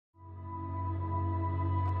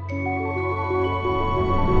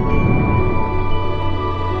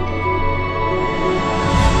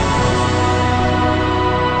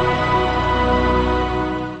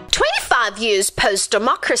years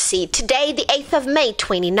post-democracy, today, the 8th of May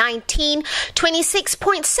 2019,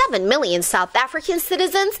 26.7 million South African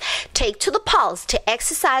citizens take to the polls to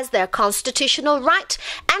exercise their constitutional right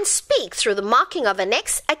and speak through the marking of an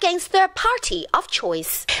X against their party of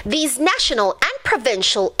choice. These national and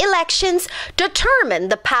provincial elections determine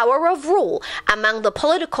the power of rule among the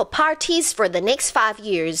political parties for the next 5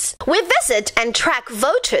 years. We visit and track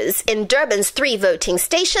voters in Durban's 3 voting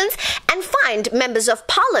stations and find members of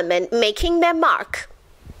parliament making their mark.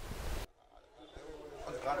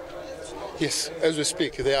 Yes, as we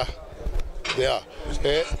speak, they are.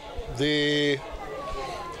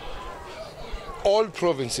 All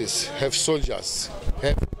provinces have soldiers,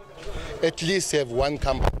 at least have one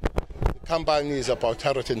company. The company is about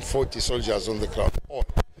 140 soldiers on the ground.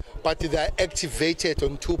 But they are activated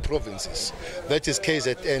on 2 provinces. That is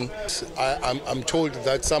KZN. I'm told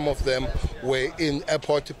that some of them were in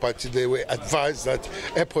airport, but they were advised that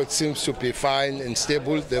airport seems to be fine and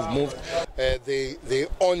stable. They've moved. They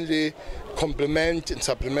only complement and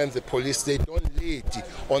supplement the police. They don't lead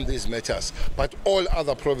on these matters. But all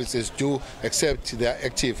other provinces do, except they are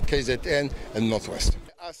active, KZN and Northwest.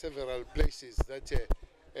 There are several places that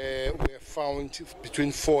we have found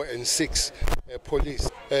between 4 and 6 police.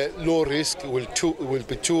 Low risk will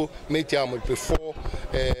be 2, medium will be 4,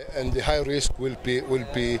 and the high risk will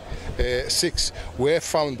be 6. We have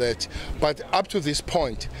found that, but up to this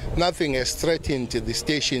point, nothing has threatened the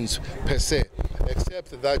stations per se,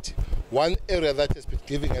 except that one area that has been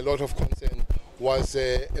giving a lot of concern was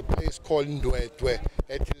a place called Ndwedwe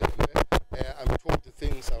at Lembe. I'm told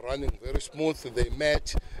things are running very smooth. They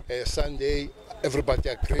met Sunday. Everybody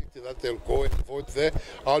agreed that they'll go and vote there.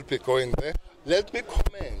 I'll be going there. Let me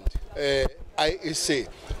commend IEC.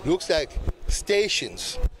 Looks like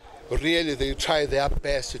stations, really, they try their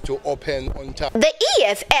best to open on time. The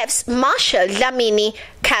EFF's Marshall Dlamini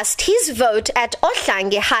cast his vote at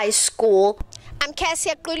Ohlange High School. I'm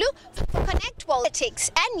Kesia, Qulu for Connect Politics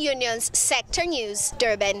and Unions Sector News,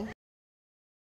 Durban.